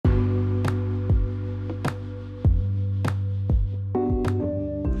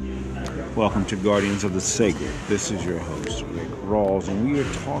Welcome to Guardians of the Sacred. This is your host, Rick Rawls, and we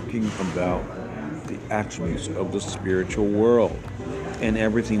are talking about the attributes of the spiritual world and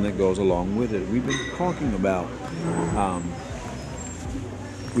everything that goes along with it. We've been talking about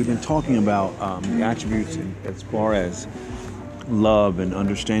the attributes as far as love and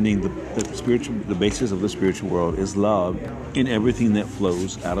understanding the basis of the spiritual world is love, and everything that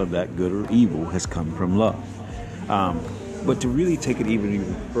flows out of that, good or evil, has come from love. But to really take it even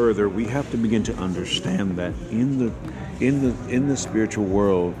further, we have to begin to understand that in the spiritual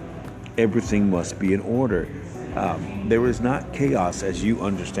world, everything must be in order. There is not chaos as you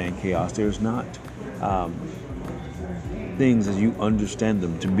understand chaos. There's not things as you understand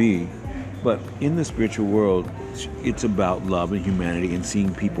them to be. But in the spiritual world, it's about love and humanity and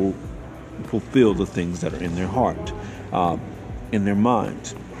seeing people fulfill the things that are in their heart, in their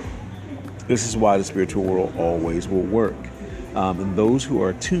minds. This is why the spiritual world always will work. And those who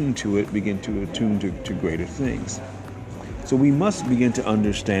are attuned to it begin to attune to greater things. So we must begin to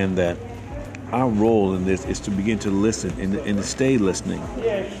understand that our role in this is to begin to listen and to stay listening,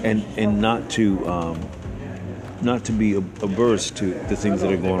 and not to be averse to the things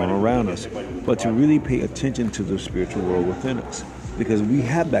that are going on around us, but to really pay attention to the spiritual world within us, because we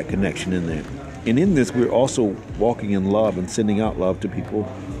have that connection in there. And in this, we're also walking in love and sending out love to people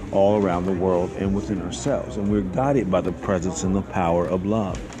all around the world and within ourselves. And we're guided by the presence and the power of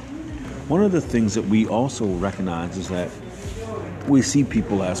love. One of the things that we also recognize is that we see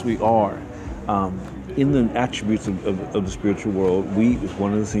people as we are. In the attributes of the spiritual world,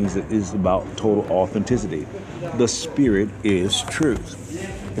 one of the things that is about total authenticity. The Spirit is truth.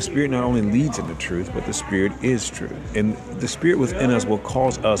 The Spirit not only leads into truth, but the Spirit is truth. And the Spirit within us will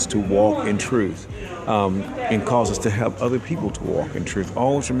cause us to walk in truth, and cause us to help other people to walk in truth.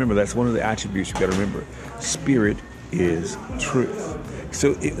 Always remember, that's one of the attributes you got to remember. Spirit is truth.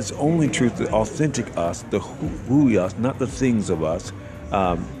 So it's only truth, the authentic us, the who we us, not the things of us,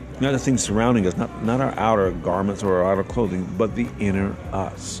 not the things surrounding us, not our outer garments or our outer clothing, but the inner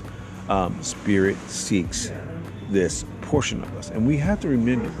us. Spirit seeks this portion of us. And we have to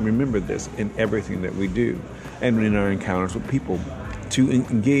remember this in everything that we do and in our encounters with people, to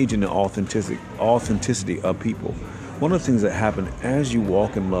engage in the authenticity of people. One of the things that happen as you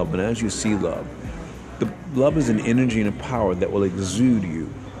walk in love and as you see love, love is an energy and a power that will exude you,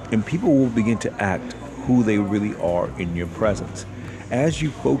 and people will begin to act who they really are in your presence. As you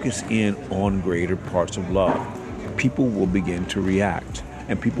focus in on greater parts of love, people will begin to react,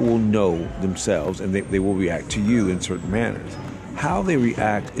 and people will know themselves, and they will react to you in certain manners. How they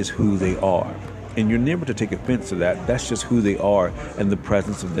react is who they are. And you're never to take offense to that. That's just who they are, and the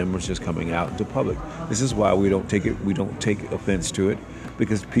presence of them is just coming out into public. This is why we don't take offense to it,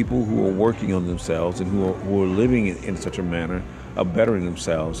 because people who are working on themselves and who are living in such a manner of bettering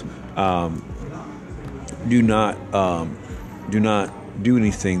themselves do not do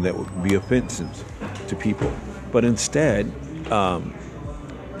anything that would be offensive to people. But instead,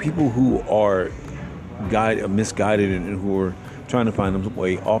 people who are misguided and who are trying to find them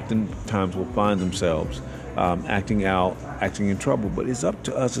way, oftentimes will find themselves acting in trouble. But it's up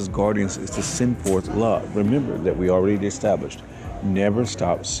to us as guardians is to send forth love. Remember that we already established, never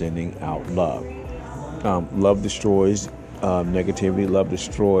stop sending out love. Love destroys negativity. Love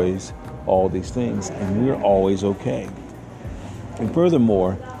destroys all these things, and we're always okay. And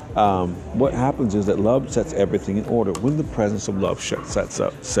furthermore, what happens is that love sets everything in order. When the presence of love sets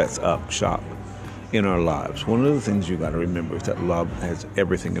up shop in our lives, one of the things you got to remember is that love has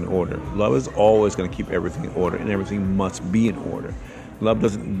everything in order. Love is always going to keep everything in order, and everything must be in order. Love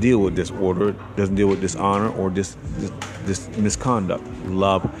doesn't deal with disorder, doesn't deal with dishonor or this misconduct.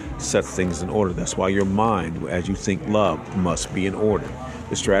 Love sets things in order. That's why your mind, as you think love, must be in order.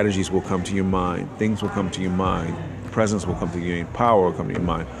 The strategies will come to your mind. Things will come to your mind. Presence will come to your mind. Power will come to your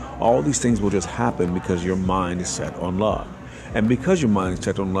mind. All these things will just happen because your mind is set on love. And because your mind is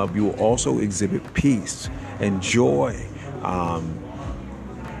set on love, you will also exhibit peace and joy,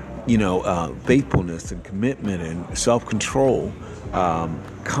 faithfulness and commitment and self-control.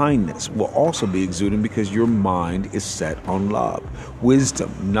 Kindness will also be exuding because your mind is set on love.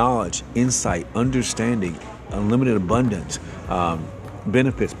 Wisdom, knowledge, insight, understanding, unlimited abundance,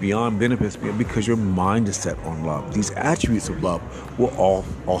 benefits beyond benefits, because your mind is set on love. These attributes of love will all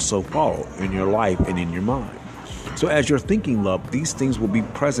also follow in your life and in your mind. So as you're thinking love, these things will be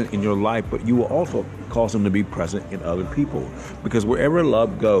present in your life, but you will also cause them to be present in other people, because wherever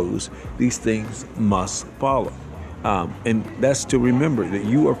love goes, these things must follow. And that's to remember that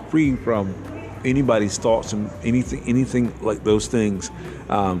you are free from anybody's thoughts and anything like those things.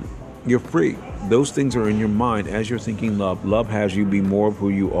 You're free. Those things are in your mind as you're thinking love. Love has you be more of who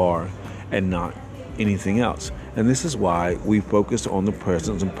you are and not anything else. And this is why we focus on the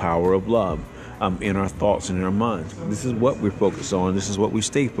presence and power of love in our thoughts and in our minds. This is what we're focused on. This is what we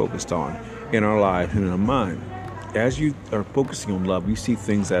stay focused on in our life and in our mind. As you are focusing on love, you see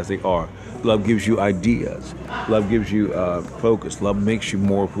things as they are. Love gives you ideas. Love gives you focus. Love makes you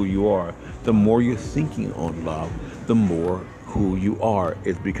more of who you are. The more you're thinking on love, the more who you are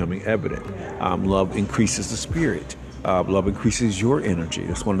is becoming evident. Love increases the spirit. Love increases your energy.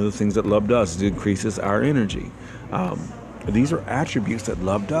 That's one of the things that love does. It increases our energy. These are attributes that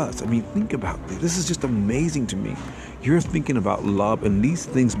love does. I mean, think about this. This is just amazing to me. You're thinking about love, and these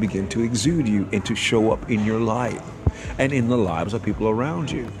things begin to exude you and to show up in your life and in the lives of people around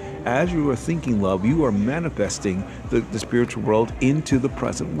you. As you are thinking love, you are manifesting the spiritual world into the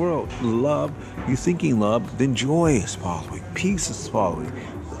present world. Love, you're thinking love, then joy is following, peace is following,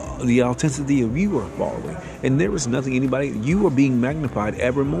 the authenticity of you are following. And there is nothing you are being magnified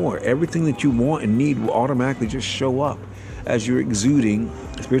ever more. Everything that you want and need will automatically just show up as you're exuding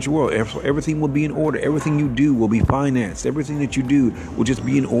the spiritual world. Everything will be in order. Everything you do will be financed. Everything that you do will just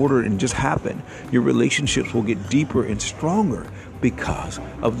be in order and just happen. Your relationships will get deeper and stronger because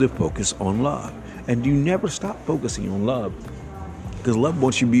of the focus on love. And you never stop focusing on love, because love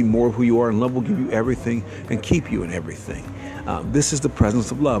wants you to be more of who you are, and love will give you everything and keep you in everything. This is the presence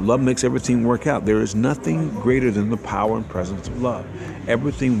of love. Love makes everything work out. There is nothing greater than the power and presence of love.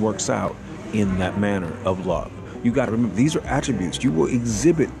 Everything works out in that manner of love. You got to remember, these are attributes you will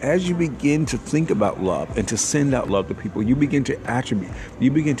exhibit as you begin to think about love and to send out love to people. You begin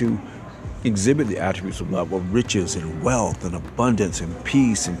to exhibit the attributes of love, of riches and wealth and abundance and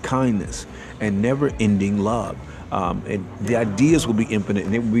peace and kindness and never-ending love. And the ideas will be infinite,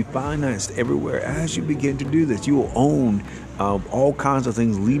 and they will be financed everywhere. As you begin to do this, you will own all kinds of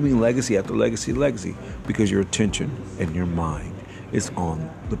things, leaving legacy after legacy, because your attention and your mind is on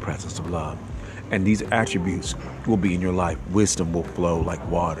the presence of love. And these attributes will be in your life. Wisdom will flow like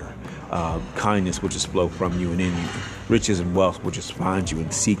water. Kindness will just flow from you and in you. Riches and wealth will just find you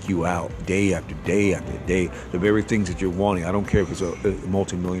and seek you out day after day after day. The very things that you're wanting, I don't care if it's a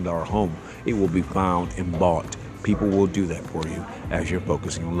multi-million-dollar home, it will be found and bought. People will do that for you as you're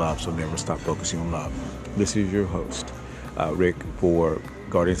focusing on love. So never stop focusing on love. This is your host, Rick, for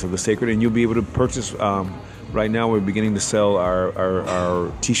Guardians of the Sacred. And you'll be able to purchase, right now we're beginning to sell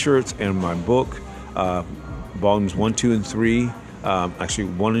our T-shirts and my book, volumes 1, 2, and 3. Actually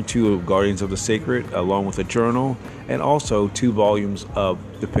 1 and 2 of Guardians of the Sacred, along with a journal, and also 2 volumes of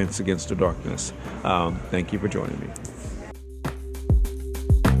Defense Against the Darkness. Thank you for joining me.